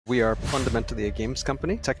We are fundamentally a games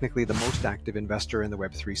company, technically the most active investor in the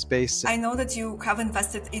Web3 space. I know that you have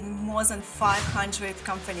invested in more than 500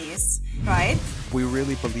 companies, right? We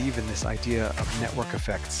really believe in this idea of network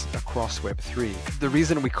effects across Web3. The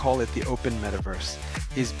reason we call it the open metaverse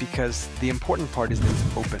is because the important part is that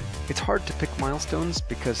it's open. It's hard to pick milestones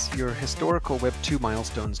because your historical Web2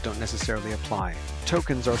 milestones don't necessarily apply.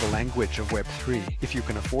 Tokens are the language of Web3. If you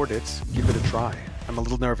can afford it, give it a try. I'm a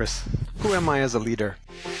little nervous. Who am I as a leader?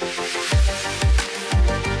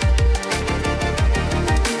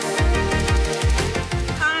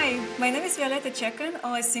 My name is Violetta Chekan,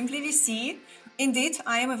 or simply VC. Indeed,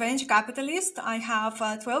 I am a venture capitalist. I have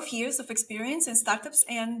 12 years of experience in startups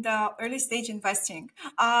and early stage investing.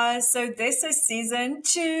 So this is season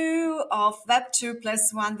 2 of Web2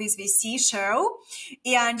 plus 1 with VC show.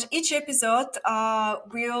 And each episode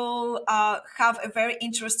will have a very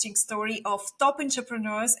interesting story of top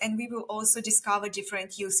entrepreneurs, and we will also discover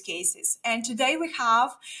different use cases. And today we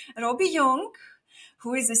have Robby Yung,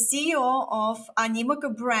 who is the CEO of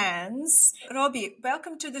Animoca Brands. Robby,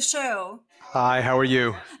 welcome to the show. Hi, how are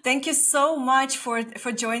you? Thank you so much for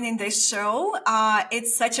joining this show.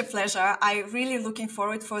 It's such a pleasure. I'm really looking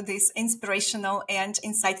forward for this inspirational and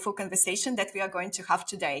insightful conversation that we are going to have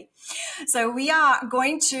today. So we are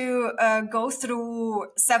going to go through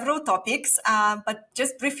several topics, but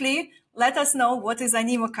just briefly, let us know what is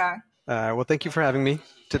Animoca. Well, thank you for having me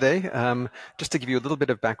today. Just to give you a little bit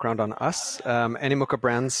of background on us, Animoca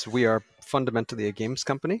Brands, we are fundamentally a games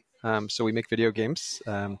company. So we make video games.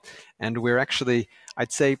 And we're actually,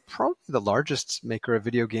 I'd say, probably the largest maker of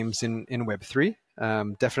video games in Web3.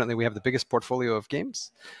 Definitely, we have the biggest portfolio of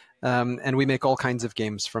games. And we make all kinds of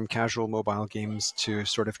games, from casual mobile games to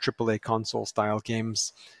sort of AAA console-style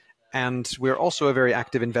games. And we're also a very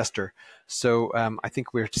active investor. So I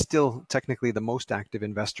think we're still technically the most active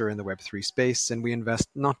investor in the Web3 space. And we invest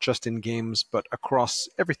not just in games, but across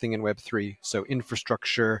everything in Web3. So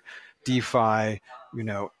infrastructure, DeFi,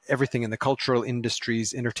 everything in the cultural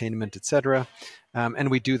industries, entertainment, etc. And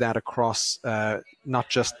we do that across not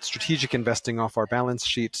just strategic investing off our balance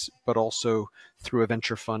sheet, but also through a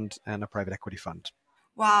venture fund and a private equity fund.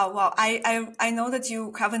 Wow. I know that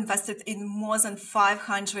you have invested in more than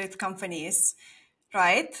 500 companies,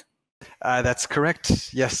 right? That's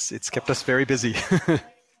correct. Yes, it's kept us very busy.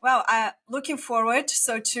 Well, looking forward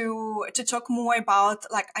to talk more about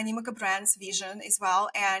like Animoca Brands vision as well,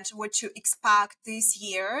 and what to expect this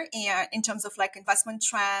year in terms of like investment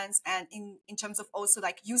trends, and in terms of also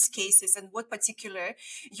like use cases and what particular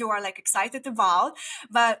you are like excited about.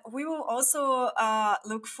 But we will also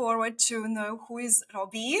look forward to know who is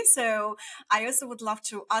Robby. So I also would love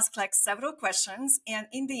to ask like several questions, and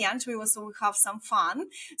in the end we also will have some fun.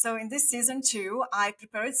 So in this season 2, I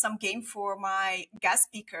prepared some game for my guest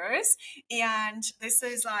speakers. And this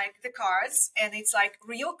is like the cards, and it's like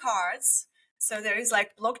real cards. So there is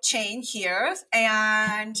like blockchain here,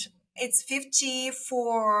 and it's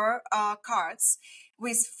 54 cards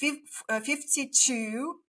with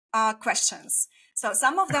 52 questions. So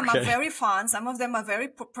some of them are very fun. Some of them are very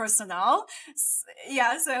personal.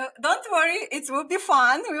 Yeah. So don't worry. It will be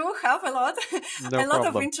fun. We will have a lot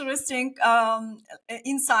of interesting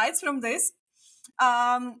insights from this.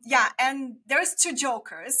 And there's 2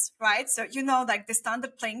 jokers, right? So, like the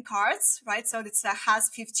standard playing cards, right? So it has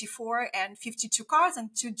 54 and 52 cards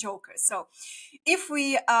and 2 jokers. So if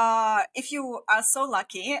you are so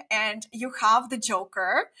lucky and you have the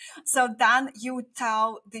joker, so then you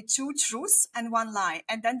tell the 2 truths and 1 lie.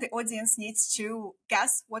 And then the audience needs to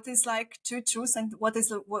guess what is like 2 truths and what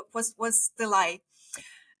was the lie.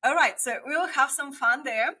 All right. So we'll have some fun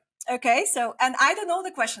there. Okay, so, and I don't know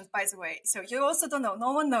the questions, by the way. So you also don't know.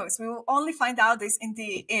 No one knows. We will only find out this in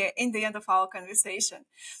the end of our conversation.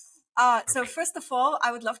 So first of all,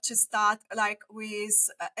 I would love to start like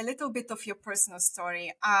with a little bit of your personal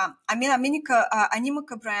story.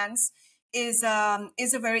 Animoca Brands is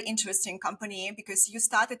a very interesting company because you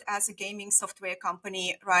started as a gaming software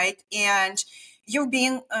company, right? And you've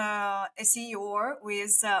been a CEO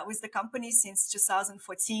with the company since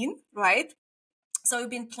 2014, right? So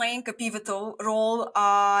you've been playing a pivotal role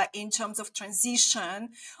in terms of transition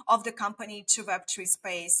of the company to Web3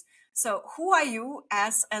 space. So who are you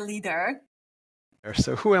as a leader?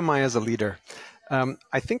 So who am I as a leader?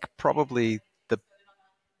 I think probably the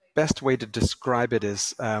best way to describe it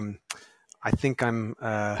is I think I'm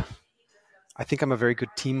a very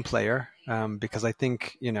good team player because I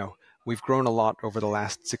think we've grown a lot over the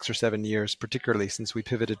last 6 or 7 years, particularly since we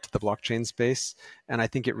pivoted to the blockchain space. And I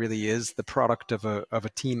think it really is the product of a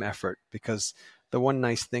team effort, because the one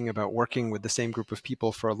nice thing about working with the same group of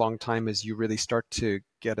people for a long time is you really start to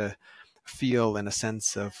get a feel and a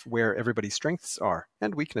sense of where everybody's strengths are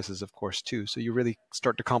and weaknesses, of course, too. So you really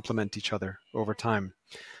start to complement each other over time.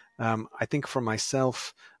 I think for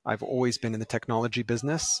myself, I've always been in the technology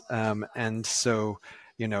business. And so,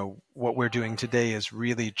 what we're doing today is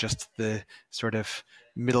really just the sort of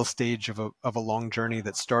middle stage of a long journey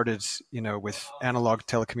that started, with analog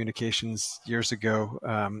telecommunications years ago,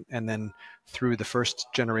 and then through the first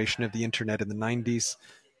generation of the internet in the 90s,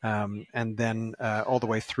 and then all the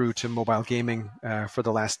way through to mobile gaming for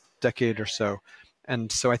the last decade or so.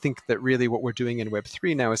 And so I think that really what we're doing in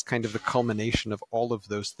Web3 now is kind of the culmination of all of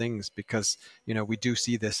those things, because, we do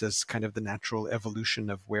see this as kind of the natural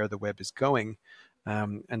evolution of where the web is going.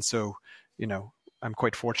 And so, I'm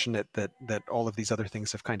quite fortunate that all of these other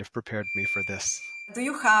things have kind of prepared me for this. Do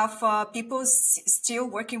you have people still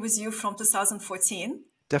working with you from 2014?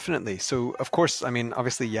 Definitely. So, of course, I mean,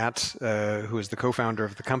 obviously, Yat, who is the co-founder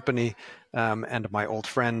of the company, and my old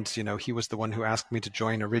friend, he was the one who asked me to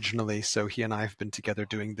join originally. So he and I have been together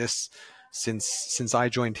doing this since I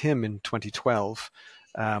joined him in 2012.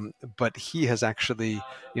 But he has actually,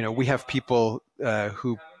 we have people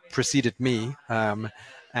who preceded me,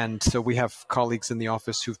 and so we have colleagues in the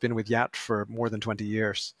office who've been with Yat for more than 20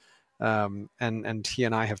 years. And he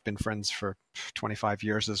and I have been friends for 25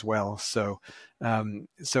 years as well. So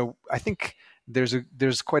I think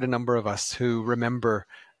there's quite a number of us who remember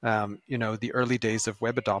the early days of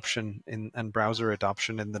web adoption and browser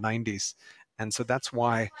adoption in the 90s. And so that's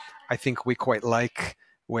why I think we quite like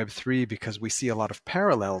Web3, because we see a lot of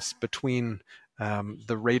parallels between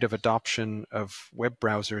the rate of adoption of web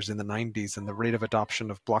browsers in the 90s and the rate of adoption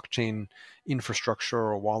of blockchain infrastructure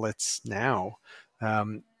or wallets now.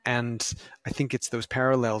 And I think it's those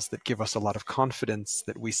parallels that give us a lot of confidence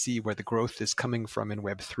that we see where the growth is coming from in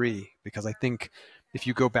Web3. Because I think if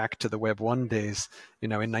you go back to the Web 1 days, in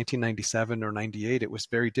 1997 or 98, it was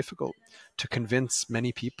very difficult to convince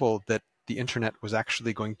many people that the internet was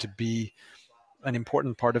actually going to be an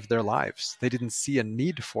important part of their lives. They didn't see a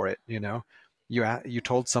need for it, You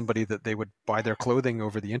told somebody that they would buy their clothing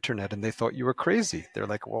over the internet and they thought you were crazy. They're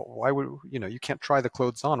like, well, why would, you can't try the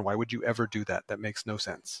clothes on. Why would you ever do that? That makes no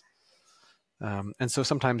sense. And so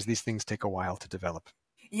sometimes these things take a while to develop.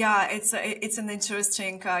 Yeah, it's an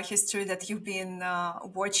interesting history that you've been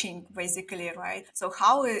watching, basically, right? So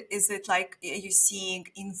how is it like you seeing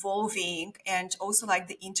evolving, and also like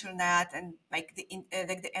the internet and like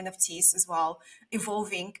like the NFTs as well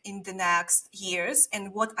evolving in the next years,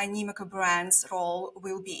 and what Animoca Brands' role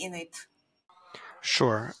will be in it?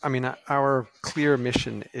 Sure. I mean, our clear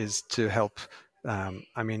mission is to help,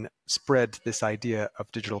 spread this idea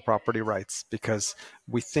of digital property rights, because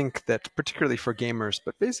we think that particularly for gamers,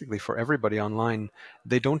 but basically for everybody online,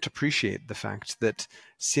 they don't appreciate the fact that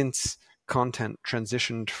since content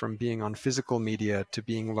transitioned from being on physical media to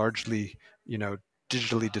being largely,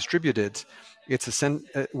 digitally distributed,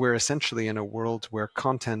 we're essentially in a world where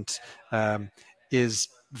content is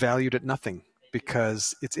valued at nothing,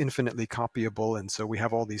 because it's infinitely copyable. And so we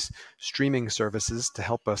have all these streaming services to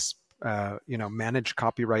help us, manage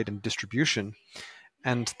copyright and distribution.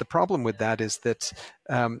 And the problem with that is that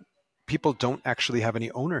people don't actually have any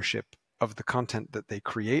ownership of the content that they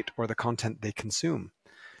create or the content they consume.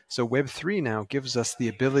 So Web3 now gives us the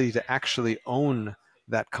ability to actually own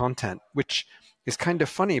that content, which is kind of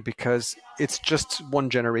funny because it's just one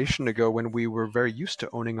generation ago when we were very used to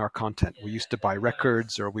owning our content. We used to buy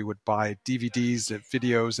records, or we would buy DVDs and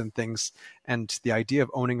videos and things, and the idea of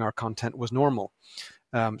owning our content was normal.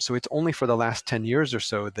 So it's only for the last 10 years or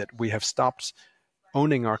so that we have stopped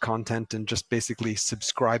owning our content and just basically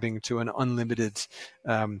subscribing to an unlimited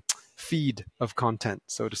feed of content,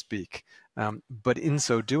 so to speak. But in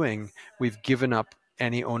so doing, we've given up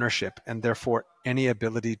any ownership and therefore any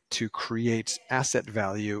ability to create asset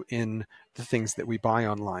value in the things that we buy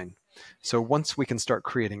online. So once we can start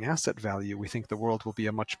creating asset value, we think the world will be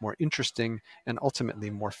a much more interesting and ultimately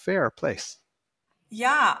more fair place.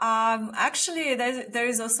 Yeah, actually, there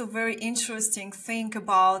is also very interesting thing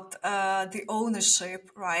about the ownership,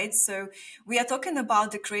 right? So we are talking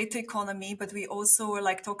about the creator economy, but we also are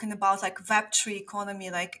like talking about like Web3 economy,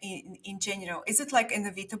 like in general. Is it like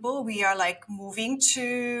inevitable we are like moving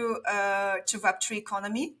to Web3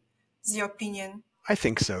 economy? Is your opinion? I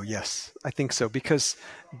think so, yes. I think so, because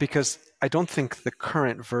I don't think the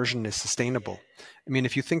current version is sustainable. I mean,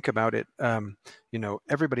 if you think about it,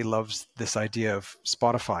 everybody loves this idea of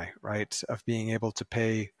Spotify, right? Of being able to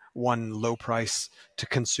pay one low price to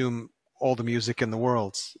consume all the music in the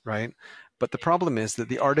world, right? But the problem is that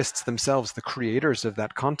the artists themselves, the creators of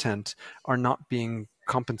that content, are not being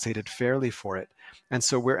compensated fairly for it. And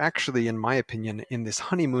so we're actually, in my opinion, in this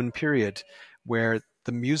honeymoon period where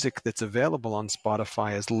the music that's available on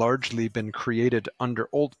Spotify has largely been created under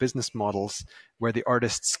old business models where the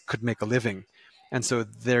artists could make a living. And so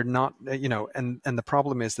they're not, and the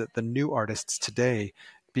problem is that the new artists today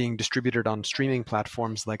being distributed on streaming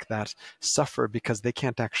platforms like that suffer because they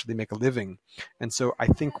can't actually make a living. And so I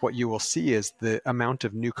think what you will see is the amount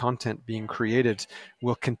of new content being created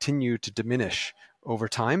will continue to diminish over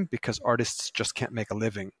time because artists just can't make a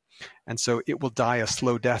living. And so it will die a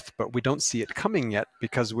slow death, but we don't see it coming yet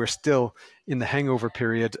because we're still in the hangover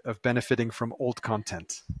period of benefiting from old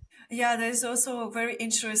content. Yeah, there's also very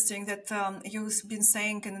interesting that you've been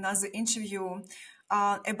saying in another interview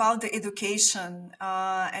about the education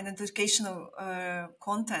and educational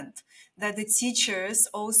content, that the teachers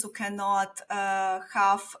also cannot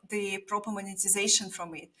have the proper monetization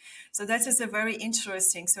from it. So that is a very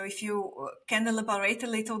interesting. So if you can elaborate a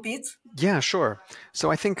little bit. Yeah, sure. So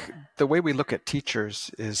I think the way we look at teachers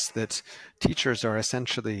is that teachers are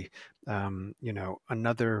essentially,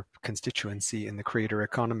 another constituency in the creator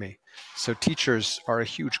economy. So teachers are a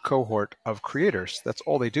huge cohort of creators. That's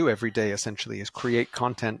all they do every day, essentially, is create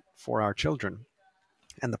content for our children.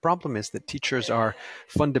 And the problem is that teachers are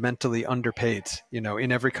fundamentally underpaid.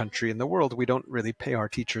 In every country in the world, we don't really pay our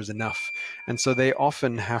teachers enough. And so they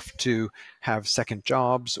often have to have second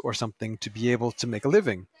jobs or something to be able to make a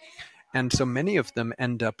living. And so many of them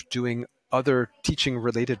end up doing other teaching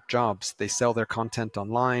related jobs. They sell their content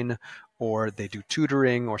online or they do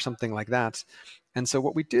tutoring or something like that. And so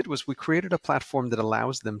what we did was we created a platform that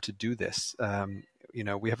allows them to do this.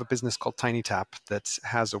 We have a business called TinyTap that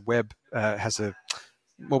has a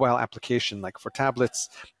mobile application like for tablets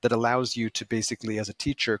that allows you to basically, as a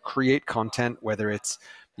teacher, create content, whether it's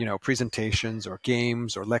presentations or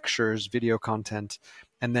games or lectures, video content,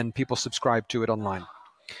 and then people subscribe to it online.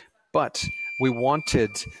 But we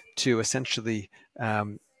wanted to essentially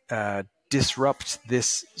disrupt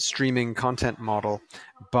this streaming content model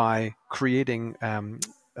by creating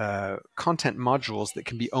content modules that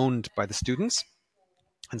can be owned by the students.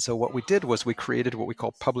 And so what we did was we created what we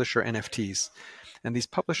call publisher NFTs. And these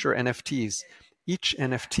publisher NFTs, each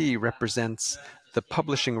NFT represents the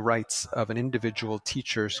publishing rights of an individual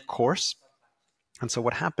teacher's course. And so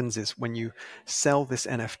what happens is when you sell this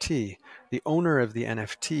NFT, the owner of the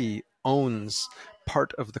NFT owns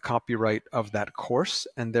part of the copyright of that course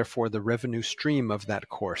and therefore the revenue stream of that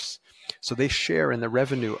course. So they share in the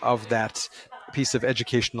revenue of that piece of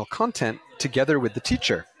educational content together with the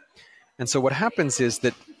teacher. And so what happens is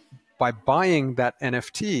that by buying that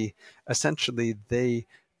NFT, essentially they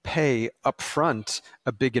pay upfront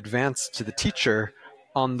a big advance to the teacher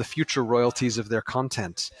on the future royalties of their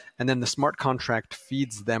content. And then the smart contract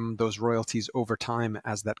feeds them those royalties over time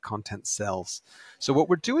as that content sells. So what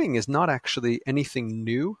we're doing is not actually anything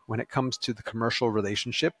new when it comes to the commercial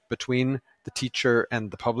relationship between the teacher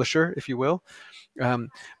and the publisher, if you will.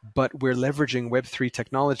 But we're leveraging Web3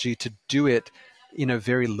 technology to do it in a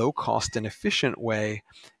very low cost and efficient way,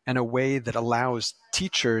 and a way that allows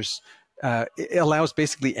teachers, it allows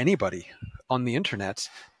basically anybody on the internet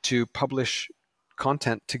to publish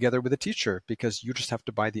content together with a teacher, because you just have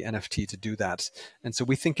to buy the NFT to do that. And so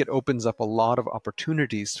we think it opens up a lot of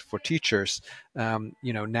opportunities for teachers,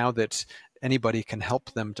 now that anybody can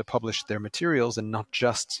help them to publish their materials and not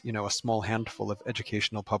just, a small handful of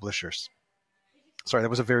educational publishers. Sorry, that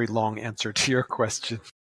was a very long answer to your question.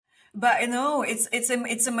 But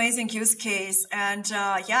it's amazing use case, and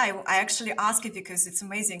I actually ask it because it's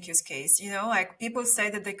amazing use case. Like people say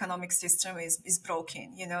that the economic system is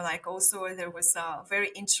broken. Like also there was a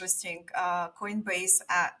very interesting Coinbase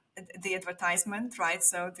the advertisement, right?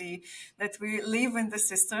 So that we live in the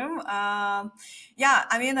system.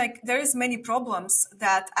 Like there is many problems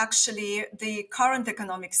that actually the current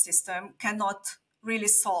economic system cannot really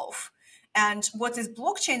solve. And what is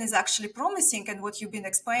blockchain is actually promising, and what you've been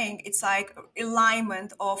explaining, it's like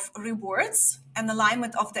alignment of rewards and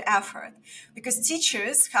alignment of the effort, because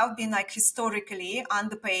teachers have been like historically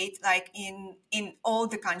underpaid, like in all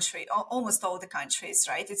the country, almost all the countries,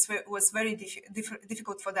 right? It was very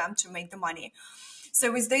difficult for them to make the money.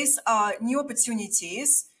 So with these new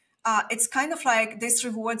opportunities, it's kind of like this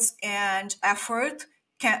rewards and effort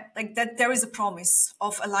that there is a promise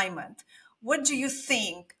of alignment. What do you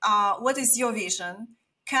think? What is your vision?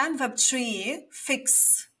 Can Web3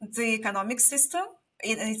 fix the economic system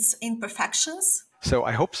in its imperfections? So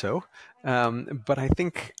I hope so. But I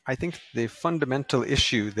think the fundamental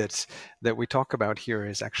issue that we talk about here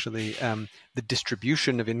is actually the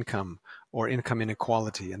distribution of income, or income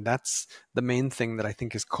inequality, and that's the main thing that I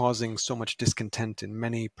think is causing so much discontent in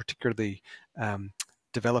many, particularly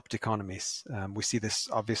developed economies. We see this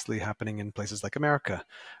obviously happening in places like America,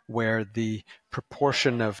 where the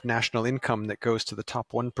proportion of national income that goes to the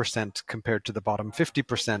top 1% compared to the bottom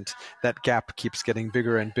 50%, that gap keeps getting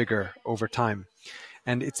bigger and bigger over time.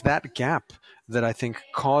 And it's that gap that I think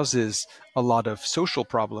causes a lot of social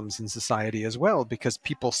problems in society as well, because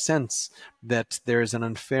people sense that there is an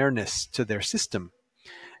unfairness to their system.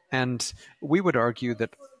 And we would argue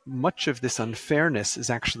that much of this unfairness is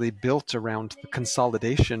actually built around the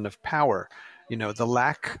consolidation of power, the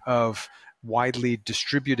lack of widely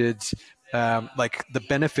distributed, like the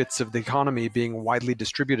benefits of the economy being widely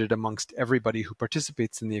distributed amongst everybody who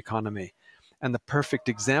participates in the economy. And the perfect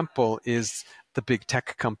example is the big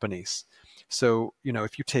tech companies. So,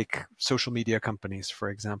 if you take social media companies, for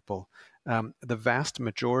example, the vast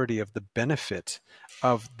majority of the benefit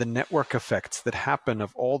of the network effects that happen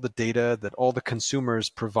of all the data that all the consumers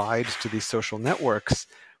provide to these social networks,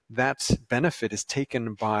 that benefit is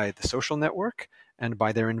taken by the social network and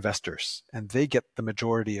by their investors, and they get the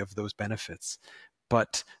majority of those benefits.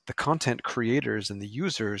 But the content creators and the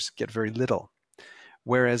users get very little.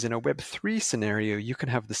 Whereas in a Web3 scenario, you can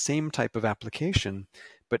have the same type of application,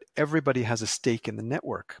 but everybody has a stake in the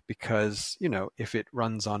network because, if it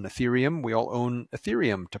runs on Ethereum, we all own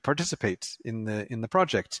Ethereum to participate in the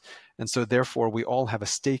project. And so therefore we all have a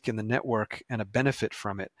stake in the network and a benefit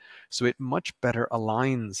from it. So it much better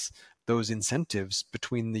aligns those incentives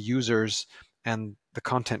between the users and the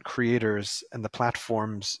content creators and the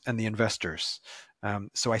platforms and the investors.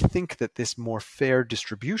 So I think that this more fair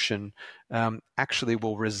distribution actually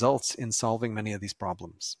will result in solving many of these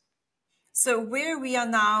problems. So where we are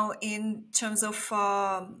now in terms of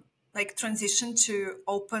transition to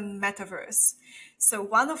open metaverse. So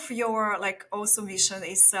one of your also vision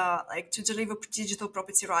is to deliver digital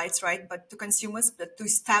property rights, right? But to consumers, but to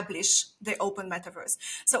establish the open metaverse.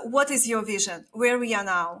 So what is your vision? Where we are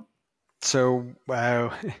now? So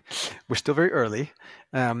we're still very early,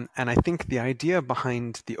 and I think the idea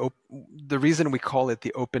behind the reason we call it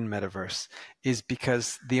the open metaverse is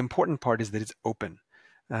because the important part is that it's open.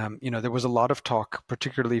 There was a lot of talk,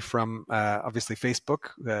 particularly from obviously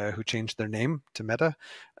Facebook, who changed their name to Meta,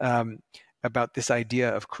 about this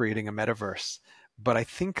idea of creating a metaverse. But I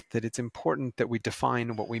think that it's important that we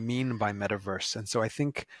define what we mean by metaverse, and so I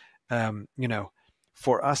think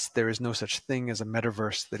for us, there is no such thing as a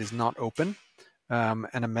metaverse that is not open, and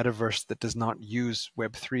a metaverse that does not use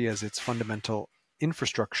Web3 as its fundamental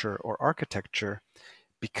infrastructure or architecture,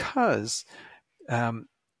 because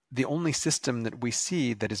the only system that we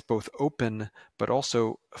see that is both open but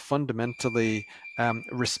also fundamentally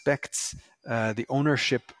respects the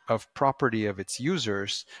ownership of property of its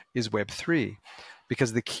users is Web3.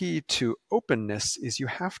 Because the key to openness is you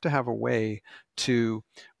have to have a way to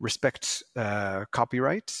respect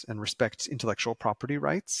copyright and respect intellectual property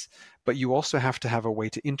rights, but you also have to have a way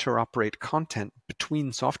to interoperate content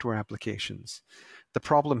between software applications. The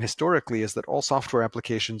problem historically is that all software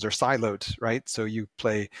applications are siloed, right? So you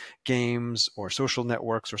play games or social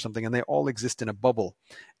networks or something, and they all exist in a bubble.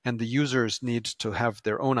 And the users need to have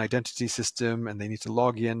their own identity system, and they need to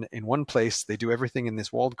log in one place. They do everything in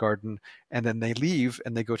this walled garden, and then they leave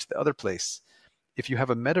and they go to the other place. If you have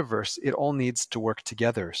a metaverse, it all needs to work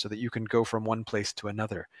together so that you can go from one place to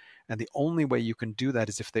another. And the only way you can do that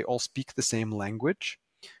is if they all speak the same language.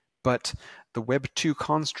 But the Web2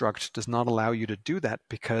 construct does not allow you to do that,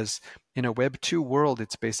 because in a Web2 world,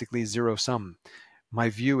 it's basically zero sum.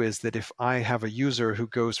 My view is that if I have a user who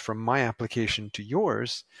goes from my application to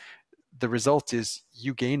yours, the result is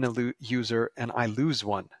you gain a user and I lose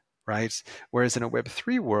one, right? Whereas in a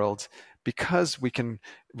Web3 world, because we can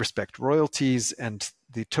respect royalties and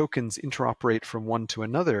the tokens interoperate from one to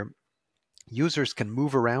another, users can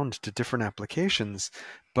move around to different applications,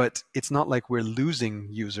 but it's not like we're losing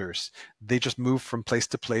users. They just move from place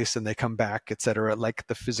to place and they come back, etc., like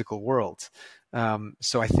the physical world.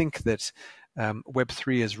 So I think that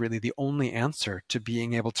Web3 is really the only answer to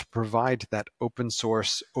being able to provide that open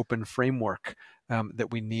source, open framework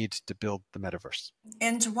that we need to build the metaverse.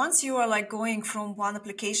 And once you are going from one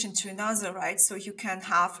application to another, right? So you can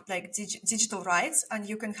have digital rights and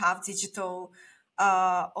you can have digital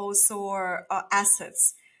also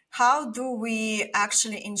assets. How do we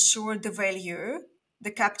actually ensure the value,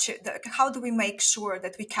 how do we make sure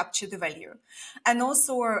that we capture the value? And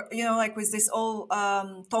also, with this all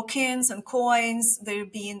tokens and coins, there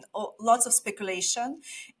have been lots of speculation.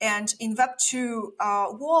 And in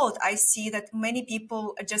Web2 world, I see that many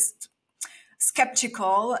people are just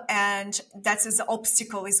skeptical, and that is an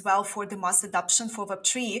obstacle as well for the mass adoption for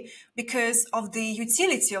Web3 because of the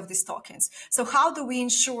utility of these tokens. So how do we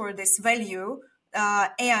ensure this value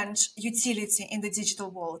and utility in the digital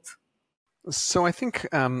world? So I think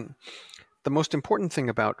the most important thing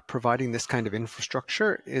about providing this kind of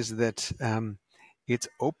infrastructure is that it's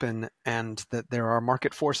open and that there are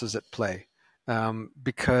market forces at play.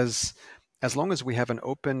 Because as long as we have an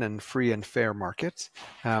open and free and fair market,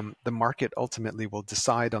 the market ultimately will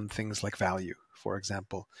decide on things like value, for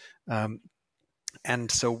example.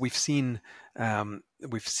 And so we've seen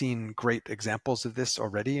great examples of this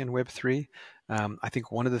already in Web3. I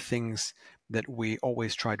think one of the things that we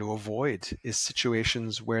always try to avoid is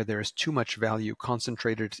situations where there is too much value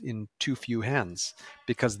concentrated in too few hands,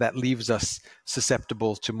 because that leaves us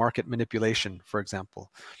susceptible to market manipulation, for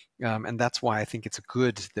example. And that's why I think it's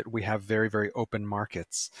good that we have very, very open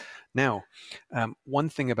markets. Now, one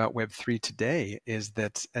thing about Web3 today is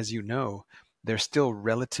that, as you know, there's still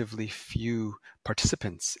relatively few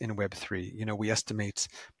participants in Web3. You know, we estimate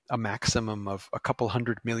a maximum of a couple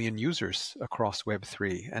 100 million users across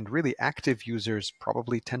Web3, and really active users,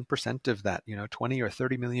 probably 10% of that, 20 or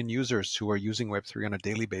 30 million users who are using Web3 on a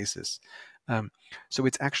daily basis. So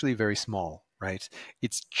it's actually very small, right?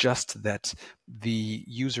 It's just that the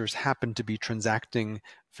users happen to be transacting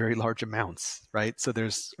very large amounts, right? So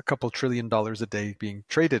there's a couple $1 trillion a day being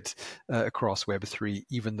traded across Web3,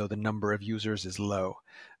 even though the number of users is low.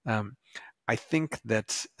 I think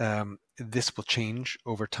that this will change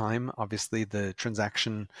over time. Obviously, the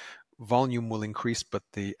transaction volume will increase, but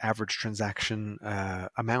the average transaction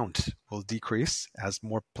amount will decrease as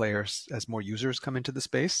more players, as more users come into the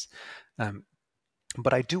space.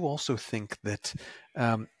 But I do also think that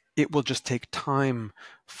it will just take time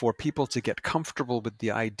for people to get comfortable with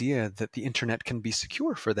the idea that the internet can be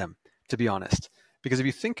secure for them, to be honest. Because if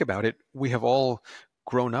you think about it, we have all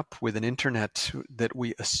grown up with an internet that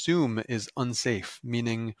we assume is unsafe,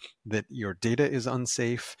 meaning that your data is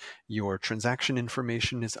unsafe, your transaction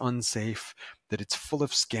information is unsafe, that it's full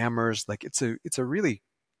of scammers. Like it's a really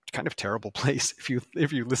kind of terrible place if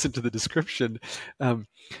you listen to the description.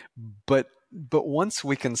 But once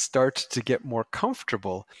we can start to get more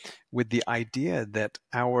comfortable with the idea that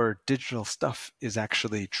our digital stuff is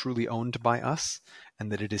actually truly owned by us,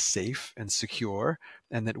 and that it is safe and secure,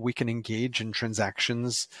 and that we can engage in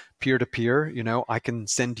transactions peer-to-peer, I can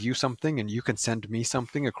send you something and you can send me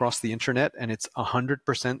something across the internet, and it's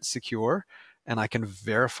 100% secure, and I can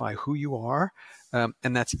verify who you are, and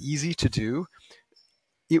that's easy to do.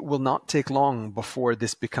 It will not take long before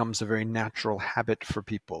this becomes a very natural habit for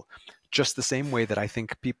people. Just the same way that I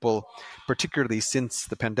think people, particularly since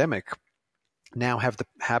the pandemic, now have the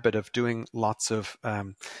habit of doing lots of,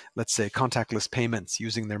 let's say, contactless payments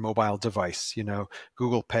using their mobile device,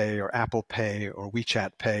 Google Pay or Apple Pay or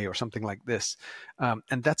WeChat Pay or something like this.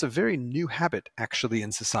 And that's a very new habit, actually,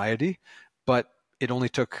 in society. But it only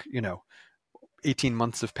took, 18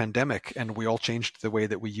 months of pandemic, and we all changed the way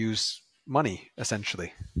that we use money,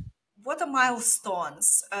 essentially. What are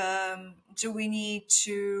milestones do we need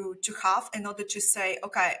to have in order to say,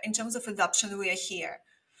 okay, in terms of adoption, we are here?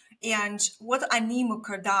 And what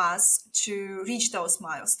Animoca does to reach those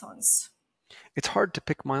milestones? It's hard to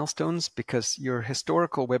pick milestones because your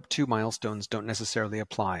historical Web2 milestones don't necessarily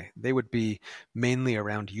apply. They would be mainly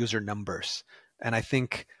around user numbers. And I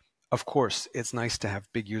think, of course, it's nice to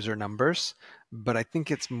have big user numbers, but I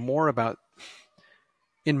think it's more about,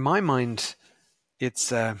 in my mind,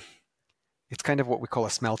 it's kind of what we call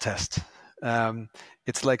a smell test.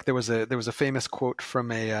 It's like there was a famous quote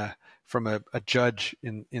from a judge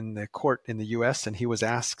in the court in the U.S., and he was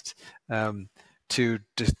asked to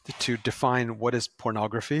define what is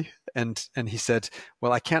pornography, and he said,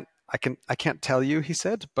 "Well, I can't tell you," he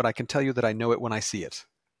said, "but I can tell you that I know it when I see it."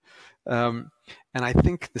 And I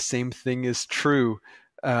think the same thing is true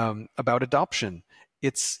about adoption.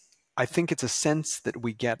 I think it's a sense that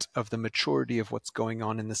we get of the maturity of what's going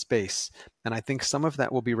on in the space. And I think some of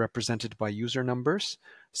that will be represented by user numbers.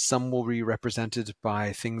 Some will be represented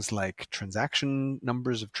by things like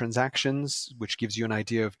numbers of transactions, which gives you an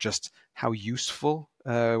idea of just how useful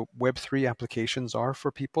Web3 applications are for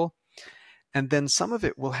people. And then some of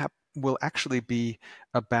it will actually be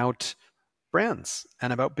about brands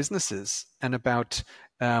and about businesses and about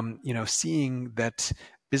seeing that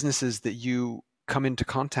businesses that you come into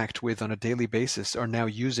contact with on a daily basis are now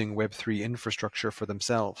using Web3 infrastructure for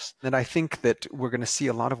themselves. And I think that we're going to see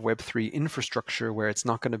a lot of Web3 infrastructure where it's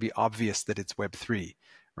not going to be obvious that it's Web3,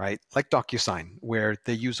 right? Like DocuSign, where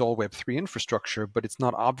they use all Web3 infrastructure, but it's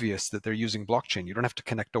not obvious that they're using blockchain. You don't have to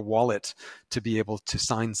connect a wallet to be able to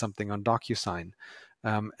sign something on DocuSign.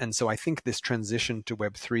 And so I think this transition to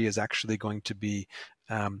Web3 is actually going to be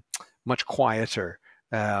much quieter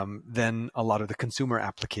than a lot of the consumer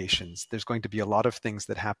applications. There's going to be a lot of things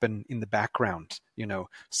that happen in the background,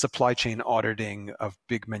 supply chain auditing of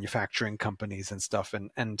big manufacturing companies and stuff,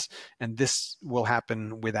 and this will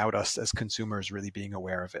happen without us as consumers really being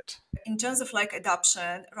aware of it. In terms of like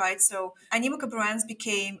adoption, right? So Animoca Brands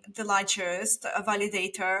became the largest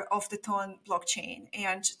validator of the Ton blockchain,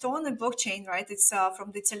 and Ton and blockchain, right? It's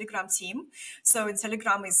from the Telegram team. So in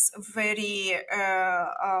Telegram is very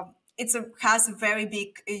has a very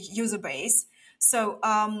big user base. So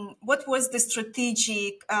what was the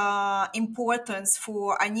strategic importance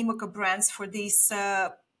for Animoca Brands for this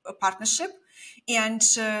partnership? And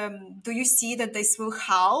do you see that this will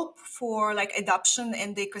help for like adoption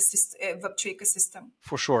in the ecosystem, Web3 ecosystem?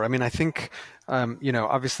 For sure. I mean, I think,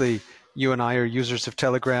 obviously you and I are users of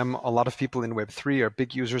Telegram. A lot of people in Web3 are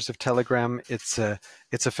big users of Telegram. It's a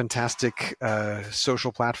fantastic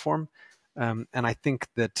social platform. And I think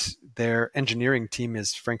that their engineering team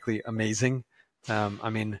is frankly amazing. I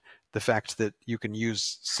mean, the fact that you can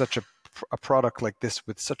use such a product like this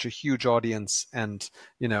with such a huge audience and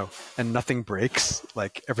nothing breaks,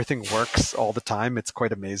 like everything works all the time, it's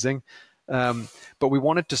quite amazing. But we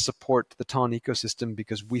wanted to support the Ton ecosystem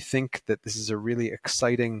because we think that this is a really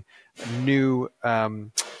exciting new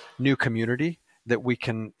community that we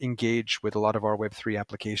can engage with a lot of our Web3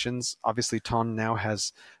 applications. Obviously, Ton now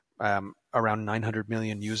has around 900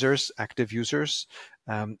 million users, active users.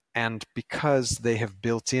 And because they have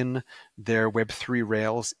built in their Web3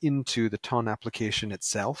 rails into the Ton application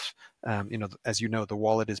itself, as you know, the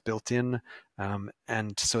wallet is built in.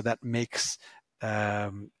 And so that makes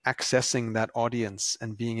accessing that audience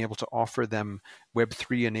and being able to offer them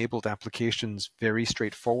Web3 enabled applications very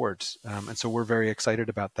straightforward. And so we're very excited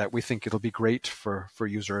about that. We think it'll be great for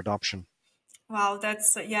user adoption. Wow,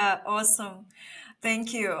 that's awesome.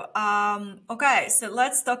 Thank you. Okay, so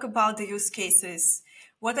let's talk about the use cases.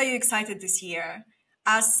 What are you excited this year?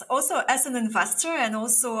 As an investor and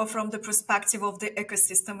also from the perspective of the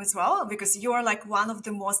ecosystem as well, because you are like one of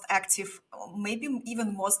the most active, maybe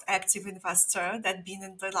even most active investor that been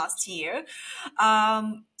in the last year.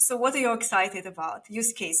 So what are you excited about?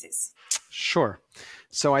 Use cases? Sure.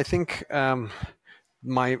 So I think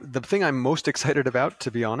the thing I'm most excited about,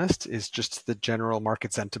 to be honest, is just the general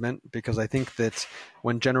market sentiment, because I think that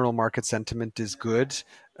when general market sentiment is good,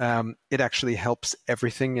 it actually helps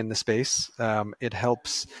everything in the space. It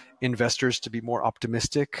helps investors to be more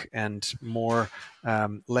optimistic and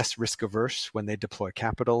less risk averse when they deploy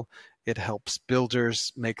capital. It helps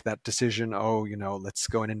builders make that decision, let's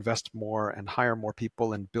go and invest more and hire more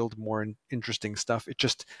people and build more interesting stuff.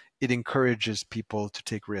 It encourages people to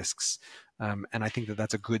take risks. And I think that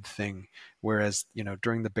that's a good thing. Whereas,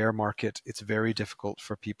 during the bear market, it's very difficult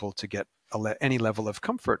for people to get any level of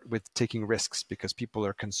comfort with taking risks because people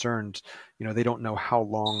are concerned. They don't know how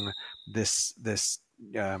long this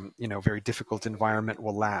very difficult environment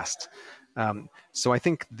will last. So I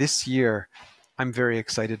think this year, I'm very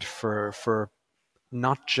excited for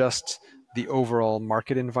not just the overall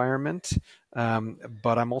market environment,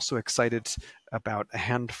 but I'm also excited about a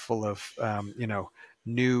handful of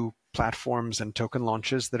new platforms and token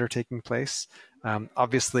launches that are taking place.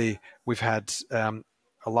 Obviously, we've had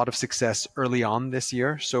a lot of success early on this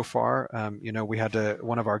year so far. We had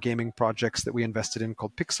one of our gaming projects that we invested in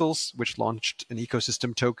called Pixels, which launched an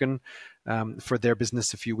ecosystem token for their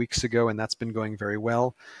business a few weeks ago, and that's been going very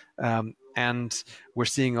well. And we're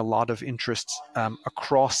seeing a lot of interest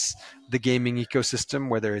across the gaming ecosystem,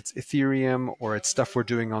 whether it's Ethereum or it's stuff we're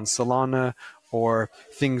doing on Solana or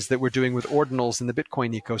things that we're doing with ordinals in the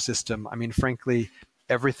Bitcoin ecosystem. I mean, frankly,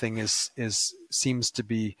 everything seems to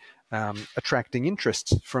be attracting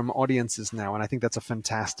interest from audiences now, and I think that's a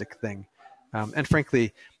fantastic thing. And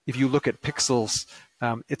frankly, if you look at Pixels,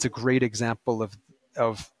 it's a great example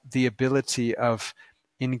of the ability of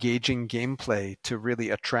engaging gameplay to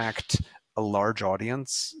really attract a large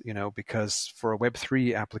audience, because for a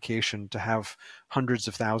Web3 application to have hundreds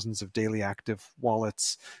of thousands of daily active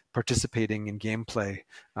wallets participating in gameplay,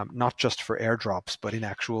 not just for airdrops, but in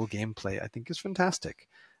actual gameplay, I think is fantastic.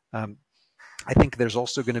 I think there's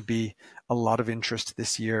also going to be a lot of interest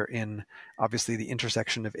this year in obviously the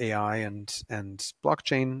intersection of AI and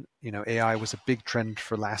blockchain. AI was a big trend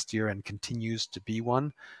for last year and continues to be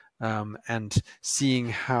one. And seeing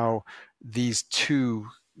how these two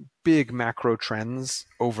big macro trends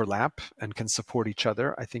overlap and can support each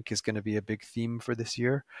other, I think is going to be a big theme for this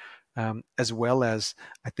year, as well as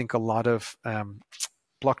I think a lot of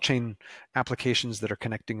blockchain applications that are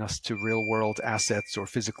connecting us to real world assets or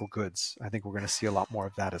physical goods. I think we're going to see a lot more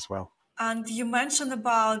of that as well. And you mentioned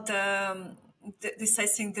about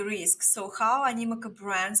assessing the risk. So how Animoca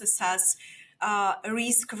Brands assess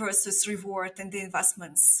risk versus reward in the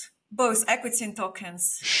investments, both equity and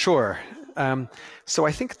tokens? Sure. So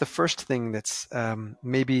I think the first thing that's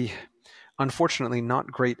maybe unfortunately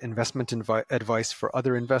not great investment advice for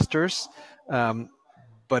other investors,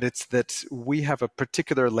 but it's that we have a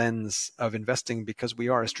particular lens of investing because we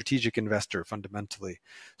are a strategic investor fundamentally.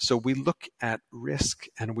 So we look at risk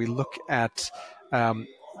and um,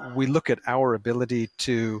 we look at our ability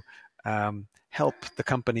to help the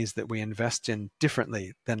companies that we invest in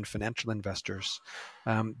differently than financial investors.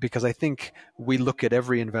 Because I think we look at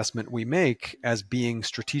every investment we make as being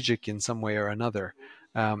strategic in some way or another.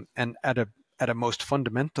 And at a most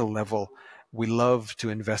fundamental level, we love to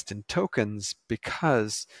invest in tokens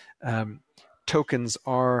because tokens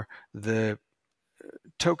are the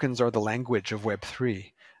language of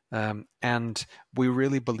Web3. And we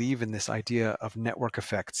really believe in this idea of network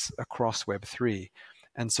effects across Web3.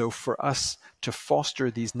 And so for us to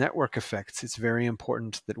foster these network effects, it's very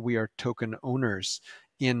important that we are token owners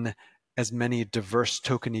in as many diverse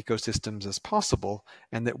token ecosystems as possible,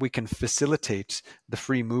 and that we can facilitate the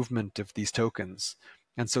free movement of these tokens.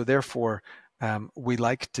 And so therefore, we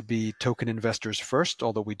like to be token investors first,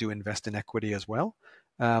 although we do invest in equity as well.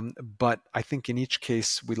 But I think in each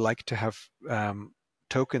case, we like to have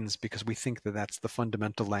tokens because we think that that's the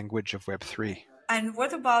fundamental language of Web3. And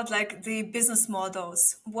what about like the business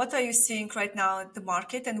models? What are you seeing right now in the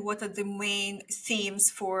market, and what are the main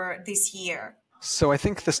themes for this year? So I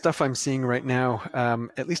think the stuff I'm seeing right now,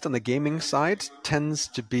 at least on the gaming side, tends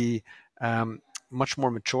to be much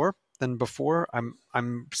more mature than before.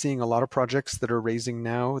 I'm seeing a lot of projects that are raising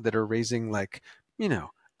now that are raising like, you know,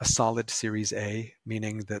 a solid Series A,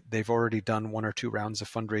 meaning that they've already done one or two rounds of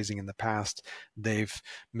fundraising in the past. They've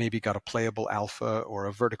maybe got a playable alpha or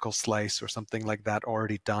a vertical slice or something like that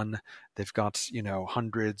already done. They've got, you know,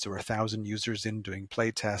 hundreds or 1,000 users in doing play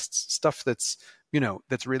tests, stuff that's, you know,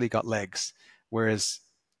 that's really got legs. Whereas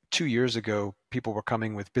 2 years ago, people were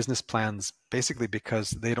coming with business plans basically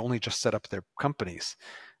because they'd only just set up their companies.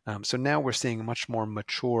 So now we're seeing much more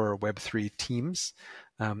mature Web3 teams.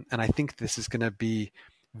 And I think this is going to be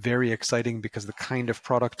very exciting because the kind of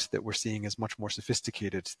product that we're seeing is much more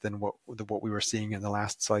sophisticated than what we were seeing in the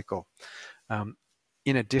last cycle.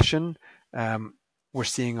 In addition, we're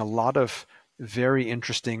seeing a lot of very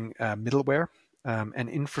interesting middleware and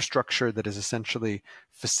infrastructure that is essentially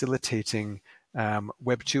facilitating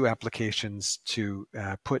Web2 applications to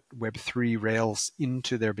put Web3 rails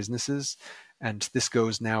into their businesses. And this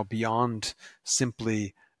goes now beyond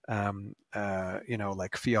simply you know,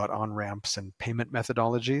 like fiat on-ramps and payment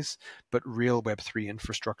methodologies, but real Web3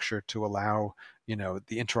 infrastructure to allow, you know,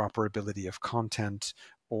 the interoperability of content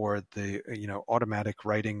or the, you know, automatic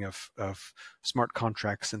writing of smart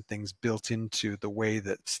contracts and things built into the way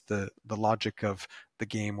that the logic of the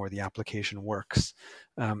game or the application works.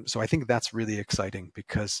 So I think that's really exciting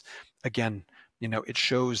because, again, you know, it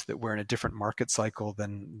shows that we're in a different market cycle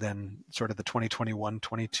than sort of the 2021,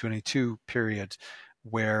 2022 period,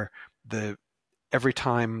 where every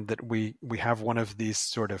time that we have one of these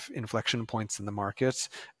sort of inflection points in the market,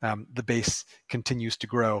 the base continues to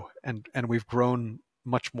grow, and we've grown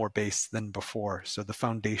much more base than before. So the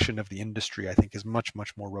foundation of the industry, I think, is much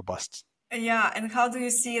more robust. Yeah, and how do you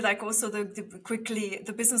see like also quickly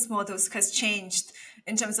the business models has changed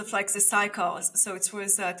in terms of like the cycles? So it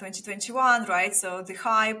was 2021, right? So the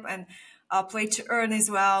hype and play to earn as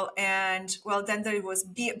well, and well, then there was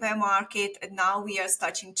bear market, and now we are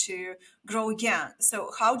starting to grow again. So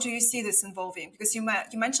how do you see this evolving? Because you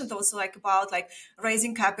mentioned also like about like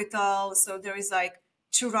raising capital. So there is like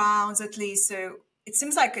 2 rounds at least. So it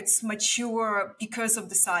seems like it's mature because of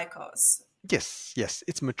the cycles. Yes,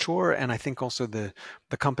 it's mature, and I think also the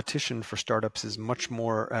competition for startups is much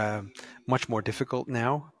more difficult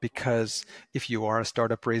now, because if you are a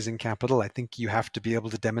startup raising capital, I think you have to be able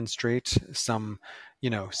to demonstrate some, you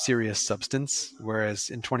know, serious substance. Whereas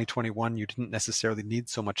in 2021, you didn't necessarily need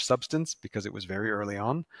so much substance because it was very early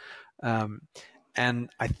on, and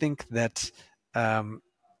I think that.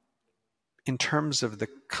 In terms of the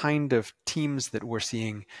kind of teams that we're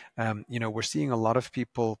seeing, you know, we're seeing a lot of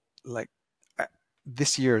people like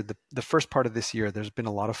this year, the first part of this year, there's been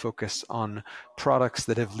a lot of focus on products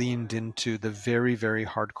that have leaned into the very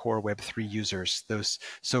hardcore Web3 users, those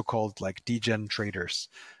so-called like degen traders.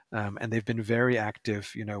 And they've been very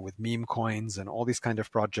active, you know, with meme coins and all these kind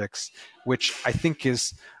of projects, which I think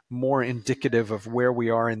is more indicative of where we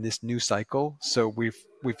are in this new cycle. So we've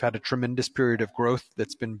had a tremendous period of growth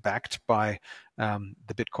that's been backed by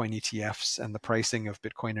the Bitcoin ETFs and the pricing of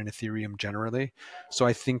Bitcoin and Ethereum generally. So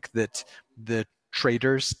I think that the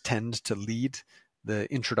traders tend to lead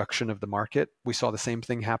the introduction of the market. We saw the same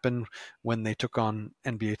thing happen when they took on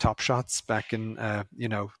NBA Top Shots back in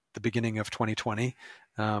the beginning of 2020,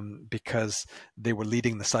 because they were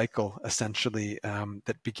leading the cycle essentially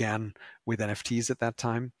that began with NFTs at that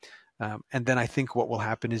time. And then I think what will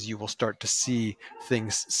happen is you will start to see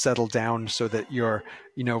things settle down so that your,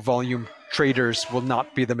 volume traders will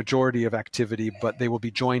not be the majority of activity, but they will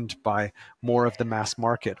be joined by more of the mass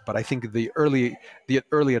market. But I think the early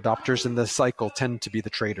adopters in the cycle tend to be the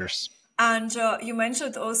traders. And you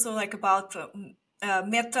mentioned also like about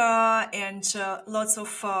Meta and lots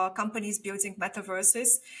of companies building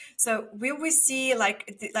metaverses. So will we see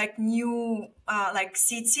like new like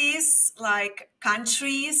cities, like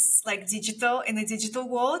countries, like digital in the digital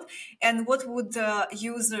world? And what would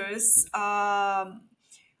users?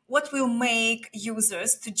 What will make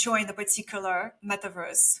users to join a particular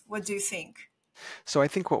metaverse? What do you think? So I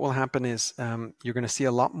think what will happen is you're going to see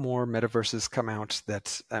a lot more metaverses come out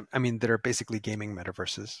that, that are basically gaming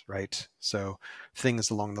metaverses, right? So things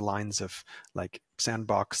along the lines of like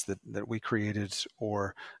Sandbox that we created,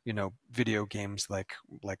 or, video games like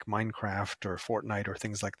Minecraft or Fortnite or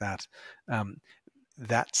things like that.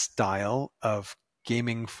 That style of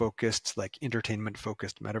gaming focused, like entertainment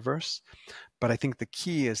focused metaverse. But I think the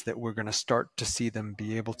key is that we're going to start to see them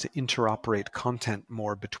be able to interoperate content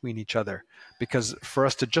more between each other. Because for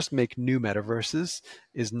us to just make new metaverses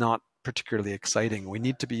is not particularly exciting. We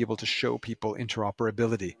need to be able to show people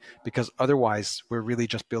interoperability, because otherwise we're really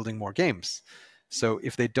just building more games. So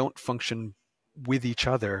if they don't function with each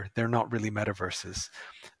other, they're not really metaverses.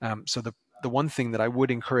 So the one thing that I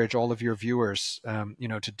would encourage all of your viewers,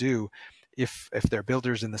 to do, if they're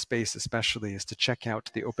builders in the space especially, is to check out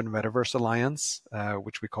the Open Metaverse Alliance,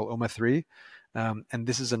 which we call OMA3. And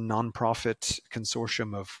this is a nonprofit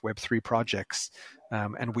consortium of Web3 projects.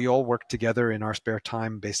 And we all work together in our spare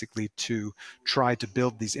time, basically, to try to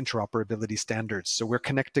build these interoperability standards. So we're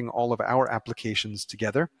connecting all of our applications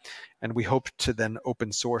together, and we hope to then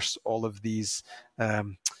open source all of these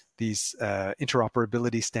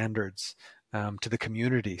interoperability standards to the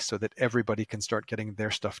community, so that everybody can start getting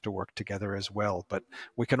their stuff to work together as well. But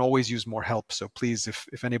we can always use more help. So please,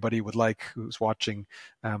 if anybody would like, who's watching,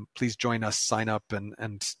 please join us, sign up,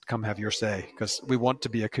 and come have your say, because we want to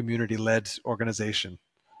be a community-led organization.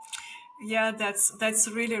 Yeah, that's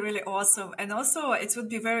really, really awesome. And also it would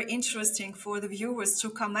be very interesting for the viewers to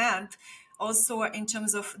comment also in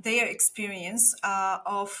terms of their experience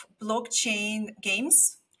of blockchain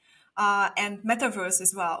games and metaverse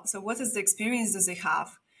as well. So what is the experience that they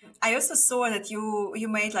have? I also saw that you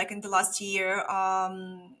made like in the last year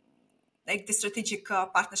like the strategic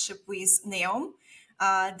partnership with Neom,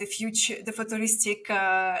 the futuristic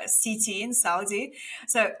city in Saudi.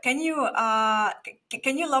 So can you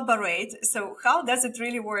elaborate? So how does it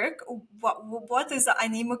really work? What is the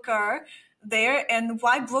Animoca there, and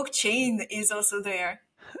why blockchain is also there?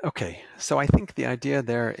 Okay, so I think the idea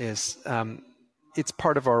there is it's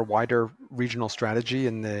part of our wider regional strategy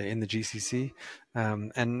in the GCC,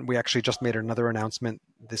 and we actually just made another announcement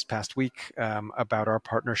this past week about our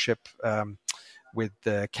partnership with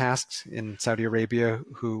the Cast in Saudi Arabia,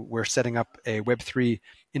 who we're setting up a Web3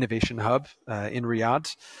 innovation hub in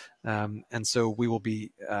Riyadh, and so we will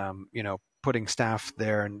be putting staff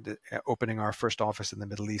there and opening our first office in the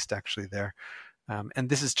Middle East actually there. And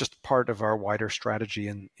this is just part of our wider strategy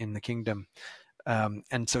in the kingdom.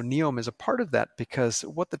 And so Neom is a part of that, because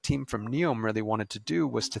what the team from Neom really wanted to do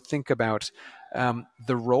was to think about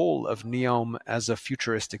the role of Neom as a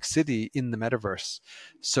futuristic city in the metaverse.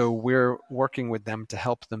 So we're working with them to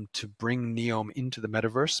help them to bring Neom into the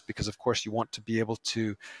metaverse, because of course you want to be able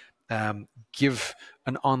to give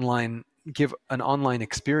an online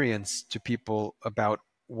experience to people about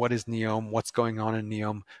what is Neom, what's going on in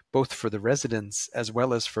Neom, both for the residents as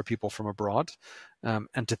well as for people from abroad,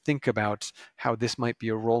 and to think about how this might be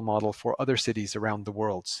a role model for other cities around the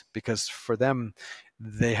world. Because for them,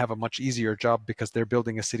 they have a much easier job, because they're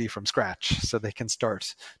building a city from scratch. So they can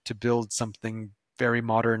start to build something very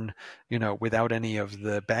modern, without any of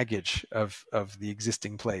the baggage of the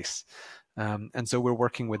existing place. And so we're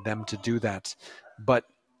working with them to do that. But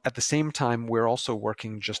at the same time, we're also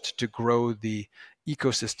working just to grow the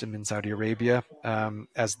ecosystem in Saudi Arabia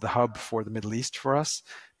as the hub for the Middle East for us,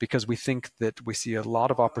 because we think that we see a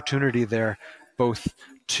lot of opportunity there, both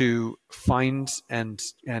to find and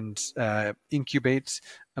incubate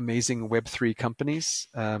amazing Web3 companies,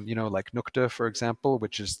 like Nukta, for example,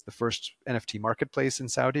 which is the first NFT marketplace in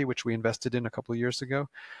Saudi, which we invested in a couple of years ago.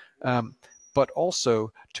 But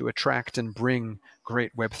also to attract and bring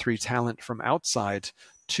great Web3 talent from outside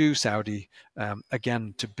to Saudi,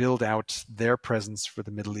 again, to build out their presence for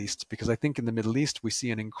the Middle East. Because I think in the Middle East, we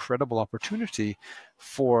see an incredible opportunity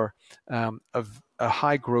for a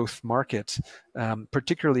high growth market,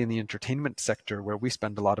 particularly in the entertainment sector, where we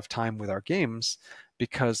spend a lot of time with our games,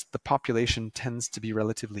 because the population tends to be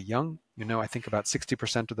relatively young. I think about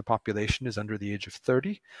 60% of the population is under the age of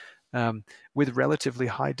 30, with relatively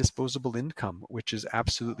high disposable income, which is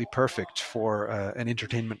absolutely perfect for an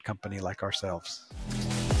entertainment company like ourselves.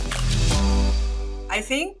 I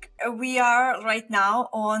think we are right now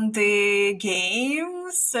on the game.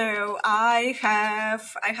 So I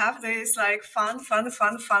have this like fun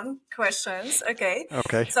questions. Okay.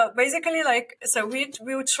 Okay. So basically so we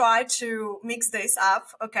will try to mix this up.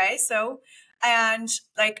 Okay. So, and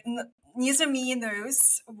like neither me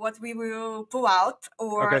knows what we will pull out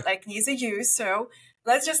or Okay. like neither you. So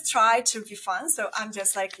let's just try to be fun. So I'm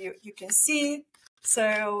just like, you can see.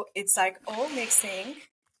 So it's like all mixing.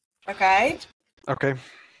 Okay. Okay.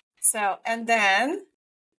 So, and then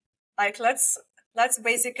like, let's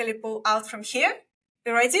basically pull out from here.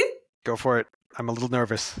 You ready? Go for it. I'm a little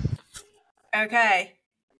nervous. Okay.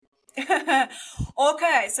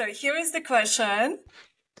 Okay. So here is the question.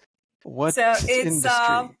 What so it's,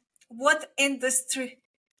 industry? What industry?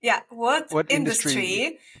 Yeah. What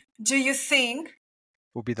industry do you think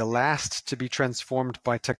will be the last to be transformed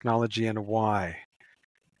by technology, and why?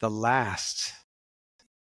 The last.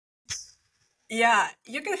 Yeah,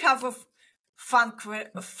 you can have a fun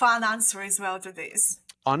answer as well to this.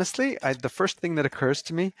 Honestly, the first thing that occurs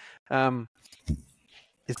to me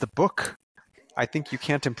is the book. I think you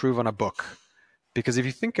can't improve on a book. Because if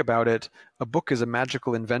you think about it, a book is a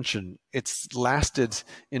magical invention. It's lasted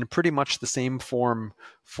in pretty much the same form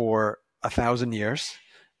for 1,000 years.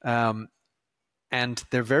 And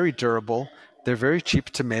they're very durable. They're very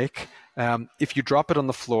cheap to make. If you drop it on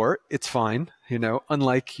the floor, it's fine,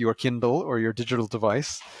 unlike your Kindle or your digital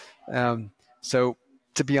device. So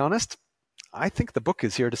to be honest, I think the book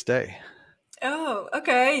is here to stay. Oh,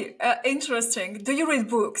 okay. Interesting. Do you read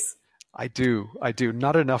books? I do.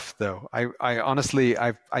 Not enough, though. I honestly,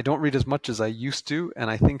 I don't read as much as I used to.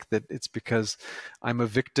 And I think that it's because I'm a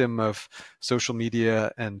victim of social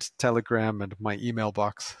media and Telegram and my email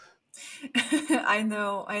box. I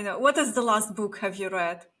know. What is the last book have you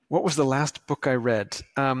read? What was the last book I read?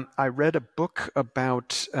 I read a book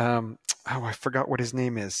about, I forgot what his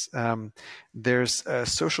name is. There's a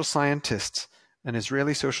social scientist, an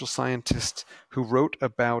Israeli social scientist, who wrote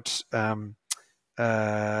about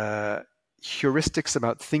heuristics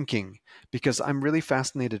about thinking, because I'm really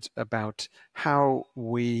fascinated about how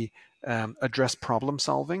we address problem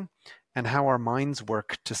solving and how our minds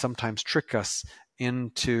work to sometimes trick us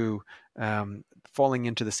into falling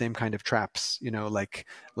into the same kind of traps.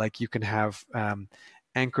 Like you can have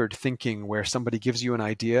anchored thinking, where somebody gives you an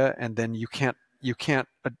idea and then you can't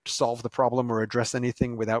solve the problem or address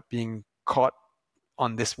anything without being caught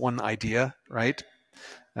on this one idea, right?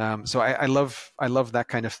 So I love that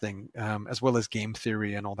kind of thing, as well as game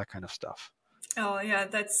theory and all that kind of stuff. Oh yeah,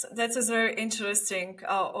 that is very interesting.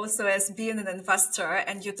 Also, as being an investor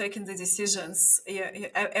and you're taking the decisions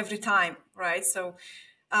every time, right? So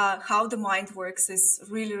how the mind works is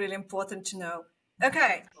really, really important to know.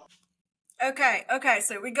 Okay.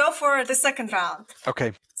 So we go for the second round.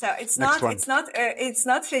 Okay. So it's not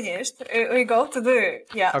finished. We go to the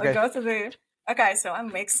Okay. So I'm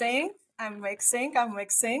mixing.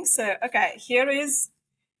 So okay, here is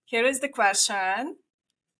the question.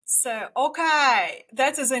 So okay,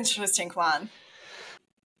 that is an interesting one.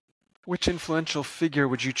 Which influential figure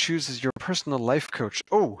would you choose as your personal life coach?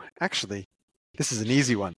 Oh, actually, this is an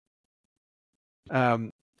easy one.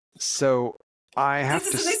 So I have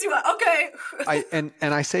This is an easy one. Okay.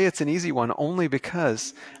 and I say it's an easy one only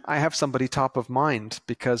because I have somebody top of mind,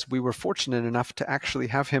 because we were fortunate enough to actually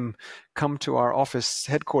have him come to our office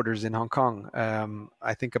headquarters in Hong Kong,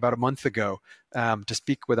 I think about a month ago, to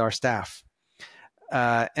speak with our staff.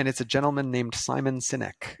 And it's a gentleman named Simon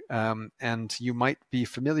Sinek. And you might be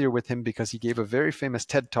familiar with him because he gave a very famous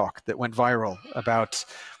TED Talk that went viral about,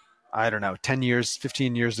 10 years,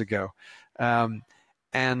 15 years ago.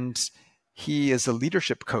 And he is a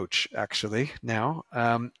leadership coach, actually, now.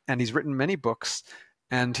 And he's written many books.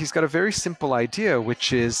 And he's got a very simple idea,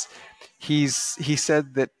 which is he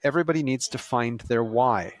said that everybody needs to find their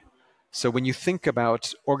why. So when you think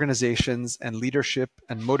about organizations and leadership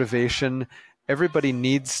and motivation, everybody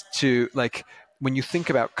needs to, like, when you think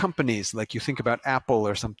about companies, like you think about Apple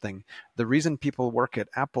or something, the reason people work at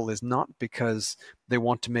Apple is not because they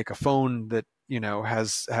want to make a phone that,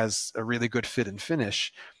 has a really good fit and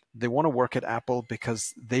finish. They want to work at Apple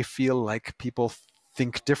because they feel like people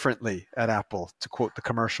think differently at Apple, to quote the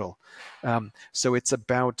commercial. So it's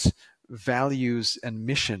about values and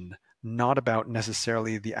mission, not about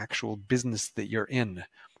necessarily the actual business that you're in.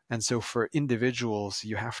 And so for individuals,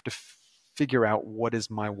 you have to figure out what is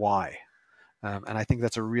my why. And I think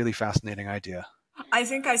that's a really fascinating idea. I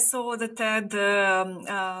think I saw the TED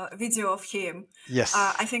video of him. Yes.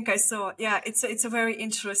 I think I saw. Yeah, it's a very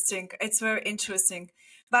interesting. It's very interesting,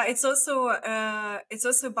 but it's also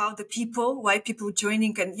about the people, why people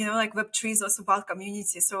joining, and like Web3 is also about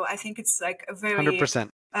community. So I think it's like a very 100%.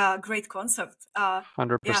 Great concept.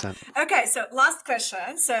 100%. Yeah. Okay, so last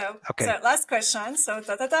question. So last question. So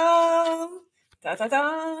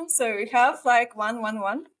So we have like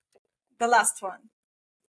one. The last one.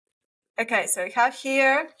 Okay, so we have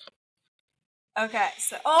here. Okay,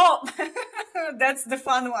 so that's the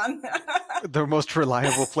fun one. The most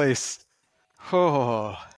reliable place.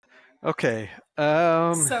 Oh, okay.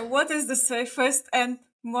 So what is the safest and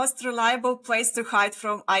most reliable place to hide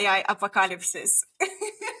from AI apocalypse?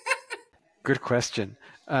 Good question.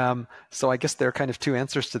 So I guess there are kind of two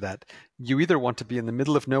answers to that. You either want to be in the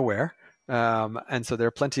middle of nowhere, and so there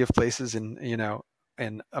are plenty of places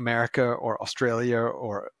in America or Australia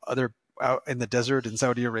or other out in the desert in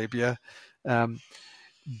Saudi Arabia.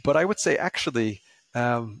 But I would say actually,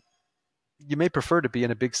 you may prefer to be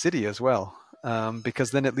in a big city as well,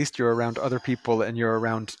 because then at least you're around other people and you're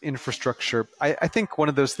around infrastructure. I think one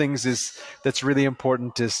of those things that's really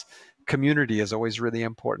important is community is always really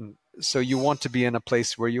important. So you want to be in a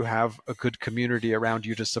place where you have a good community around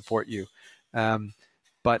you to support you.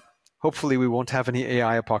 But hopefully we won't have any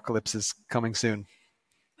AI apocalypses coming soon.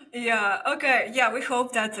 Yeah, okay. Yeah, we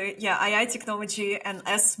hope that AI technology and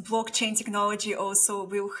as blockchain technology also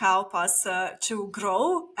will help us to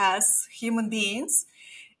grow as human beings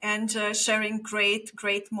and sharing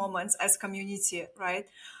great moments as community, right?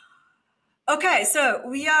 Okay, so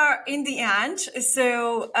we are in the end.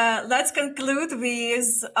 So let's conclude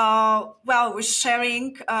with with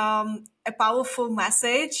sharing a powerful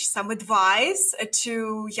message, some advice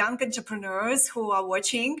to young entrepreneurs who are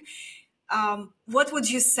watching. What would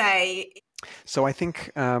you say? So I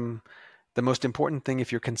think the most important thing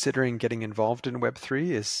if you're considering getting involved in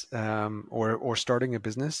Web3 is, or starting a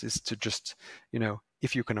business, is to just,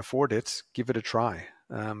 if you can afford it, give it a try.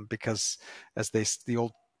 Because as the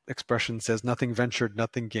old expression says, nothing ventured,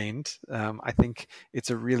 nothing gained. I think it's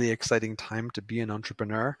a really exciting time to be an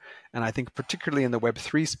entrepreneur. And I think particularly in the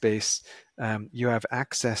Web3 space, you have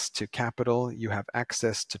access to capital, you have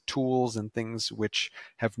access to tools and things which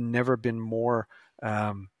have never been more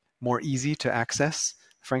easy to access,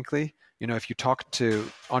 frankly. If you talk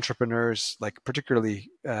to entrepreneurs, like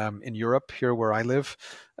particularly in Europe, here where I live,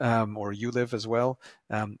 or you live as well,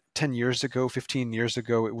 10 years ago, 15 years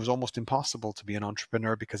ago, it was almost impossible to be an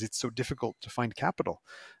entrepreneur because it's so difficult to find capital.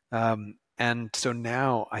 And so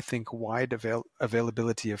now I think wide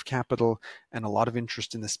availability of capital and a lot of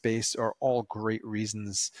interest in the space are all great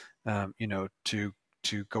reasons,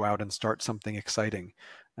 to go out and start something exciting.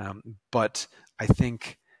 But I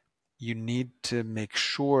think you need to make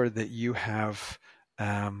sure that you have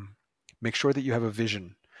a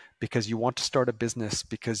vision, because you want to start a business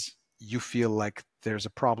because you feel like there's a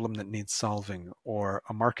problem that needs solving or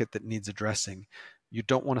a market that needs addressing. You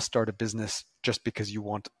don't want to start a business just because you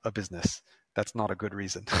want a business. That's not a good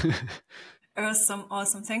reason.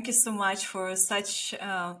 Awesome. Thank you so much for such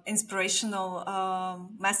inspirational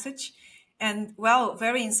message, and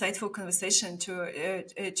very insightful conversation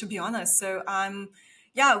to be honest. So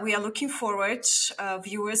we are looking forward,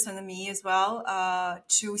 viewers and me as well,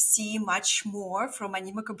 to see much more from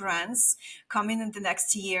Animoca Brands coming in the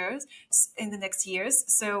next years.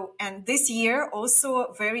 So, and this year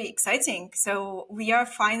also very exciting. So we are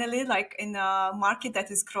finally like in a market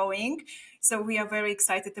that is growing. So we are very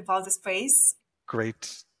excited about the space.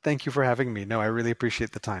 Great. Thank you for having me. No, I really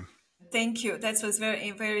appreciate the time. Thank you. That was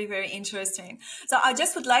very interesting. So I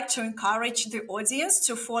just would like to encourage the audience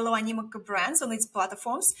to follow Animoca Brands on its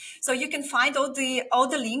platforms. So you can find all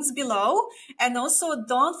the links below. And also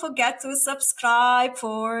don't forget to subscribe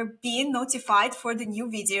for being notified for the new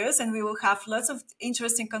videos. And we will have lots of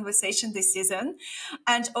interesting conversation this season.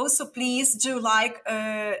 And also please do like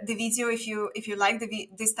the video if you like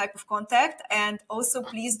this type of content. And also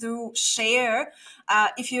please do share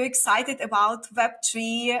if you're excited about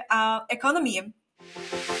Web3 economy.